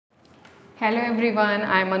Hello everyone,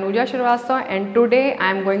 I am Anuja Shrivastava and today I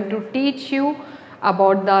am going to teach you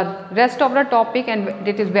about the rest of the topic, and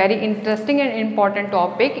it is very interesting and important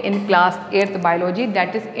topic in class 8th biology,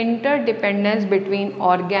 that is interdependence between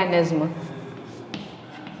organisms.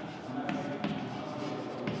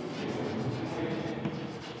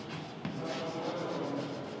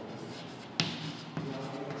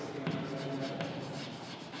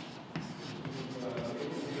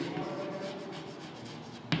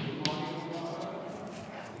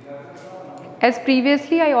 As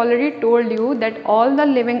previously I already told you that all the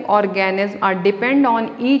living organisms are depend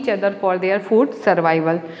on each other for their food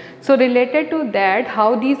survival. So related to that,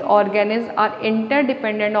 how these organisms are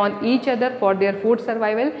interdependent on each other for their food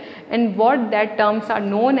survival and what that terms are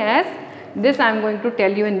known as, this I am going to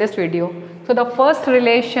tell you in this video. So the first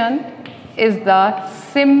relation is the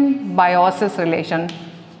symbiosis relation.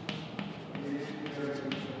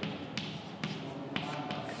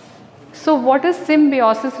 So what is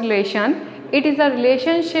symbiosis relation? It is a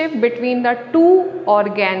relationship between the two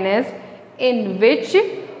organisms in which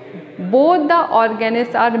both the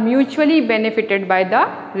organisms are mutually benefited by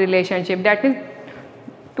the relationship. That means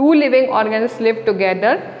two living organisms live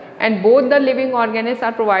together and both the living organisms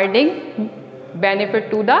are providing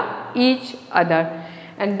benefit to the each other.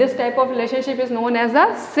 And this type of relationship is known as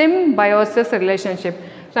a symbiosis relationship.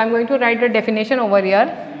 So I am going to write the definition over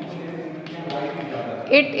here.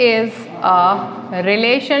 It is a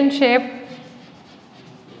relationship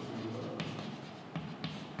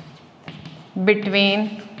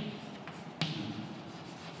between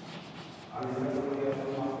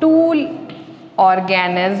two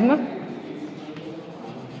organisms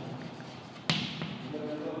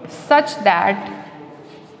such that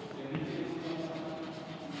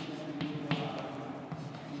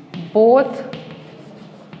both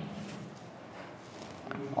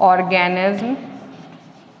organisms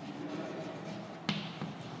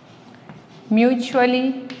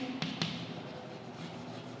mutually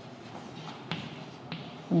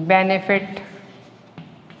benefit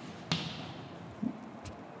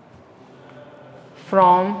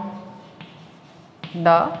from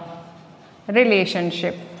the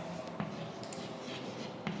relationship.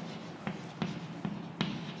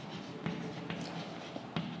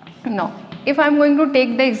 Now, if I am going to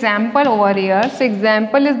take the example over here, so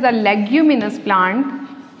example is the leguminous plant,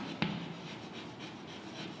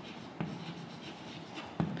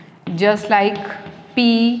 just like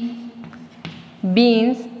pea,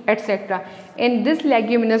 beans, etc. In this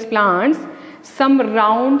leguminous plants, some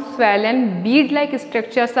round, swollen, bead-like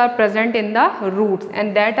structures are present in the roots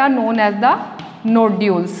and that are known as the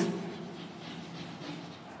nodules.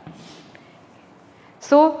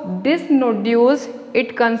 So this nodules,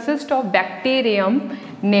 it consists of bacterium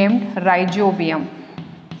named rhizobium,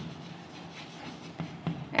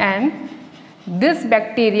 and this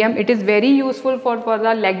bacterium, it is very useful for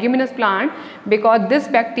the leguminous plant because this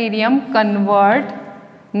bacterium convert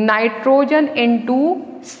nitrogen into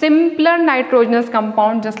simpler nitrogenous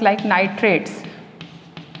compound just like nitrates.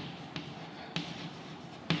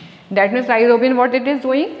 That means rhizobium, what it is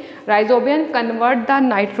doing? Rhizobium convert the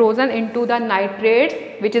nitrogen into the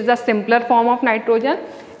nitrates, which is the simpler form of nitrogen,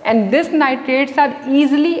 and these nitrates are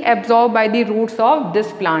easily absorbed by the roots of this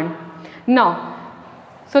plant. Now,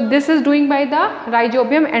 so this is doing by the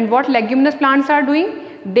rhizobium, and what leguminous plants are doing?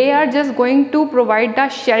 They are just going to provide the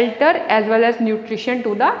shelter as well as nutrition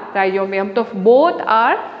to the rhizobium. So both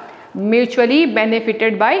are mutually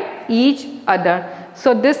benefited by each other.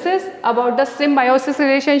 So this is about the symbiosis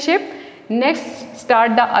relationship. Next,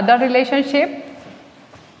 start the other relationship,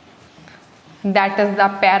 that is the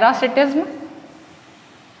parasitism.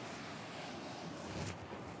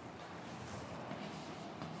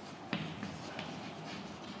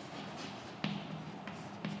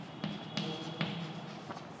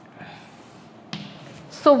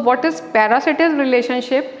 So what is parasitic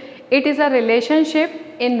relationship? It is a relationship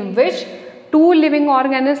in which two living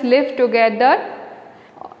organisms live together.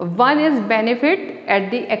 One is benefit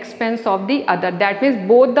at the expense of the other. That means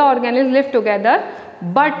both the organisms live together,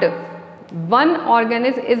 but one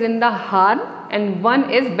organism is in the harm and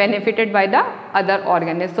one is benefited by the other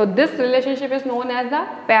organism. So this relationship is known as the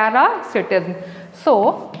parasitism.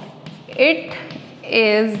 So it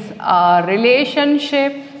is a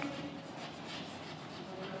relationship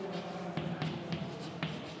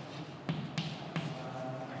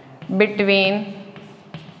between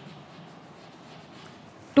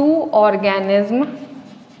two organisms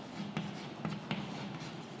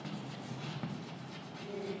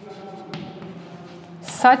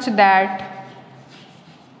such that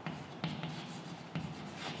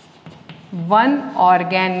one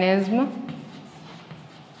organism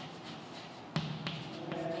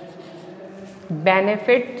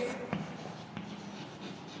benefits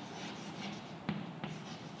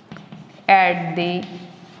at the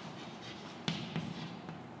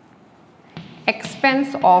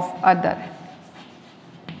expense of other.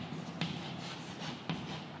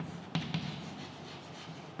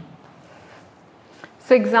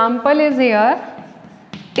 So example is here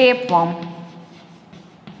tapeworm.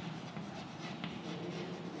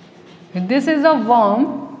 This is a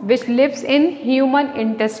worm which lives in human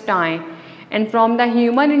intestine, and from the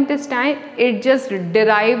human intestine it just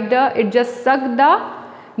sucked the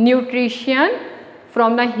nutrition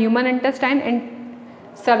from the human intestine and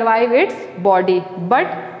survive its body.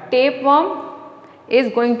 But tapeworm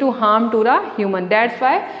is going to harm to the human. That's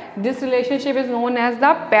why this relationship is known as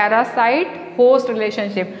the parasite host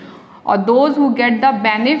relationship, or those who get the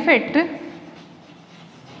benefit,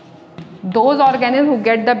 those organisms who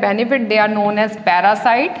get the benefit, they are known as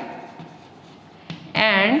parasite,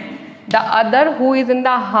 and the other who is in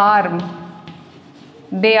the harm,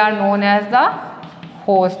 they are known as the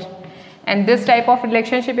host. And this type of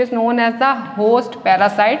relationship is known as the host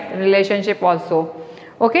parasite relationship also.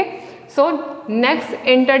 Okay, so next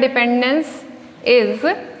interdependence is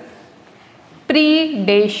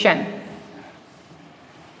predation.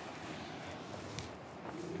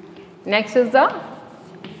 Next is the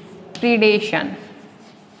predation.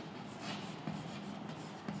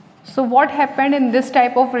 So what happened in this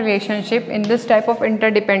type of relationship, in this type of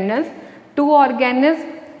interdependence? Two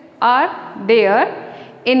organisms are there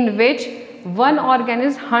in which one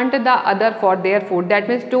organism hunt the other for their food. That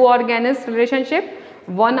means two organisms relationship,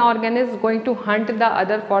 one organism is going to hunt the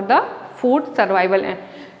other for the food survival.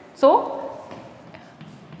 So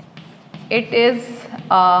it is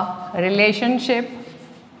a relationship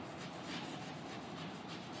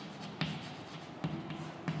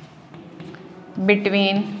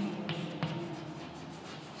between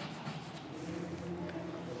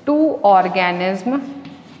two organisms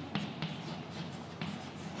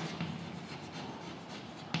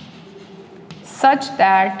such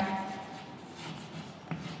that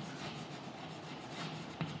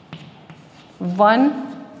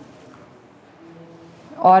one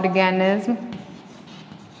organism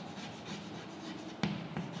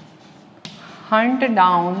hunt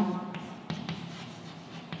down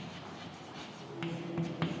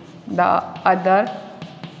the other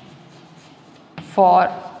for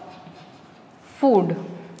food.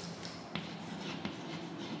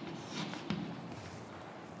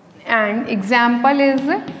 And example is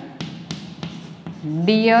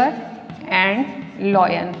deer and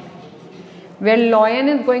lion, where lion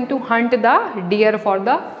is going to hunt the deer for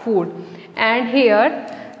the food, and here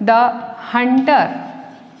the hunter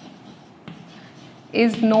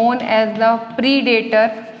is known as the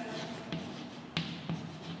predator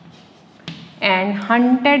and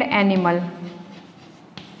hunted animal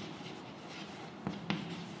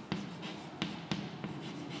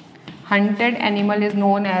is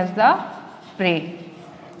known as the prey.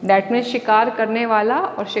 That means शिकार करने वाला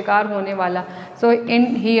और शिकार होने वाला. So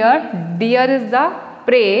in here deer is the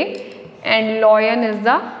prey and lion is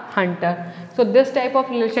the hunter. So this type of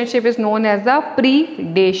relationship is known as the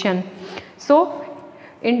predation. So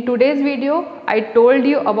in today's video I told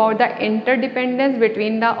you about the interdependence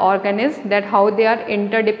between the organisms, that how they are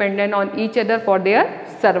interdependent on each other for their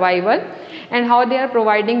survival and how they are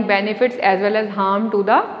providing benefits as well as harm to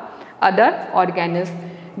the other organisms.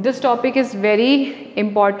 This topic is very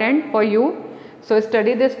important for you, so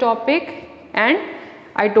study this topic. And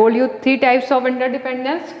I told you three types of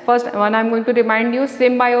interdependence. First one I am going to remind you: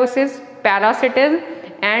 symbiosis, parasitism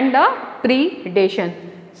and the predation.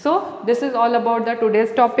 So this is all about the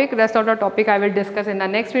today's topic. Rest of the topic I will discuss in the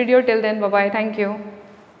next video. Till then, bye bye. Thank you.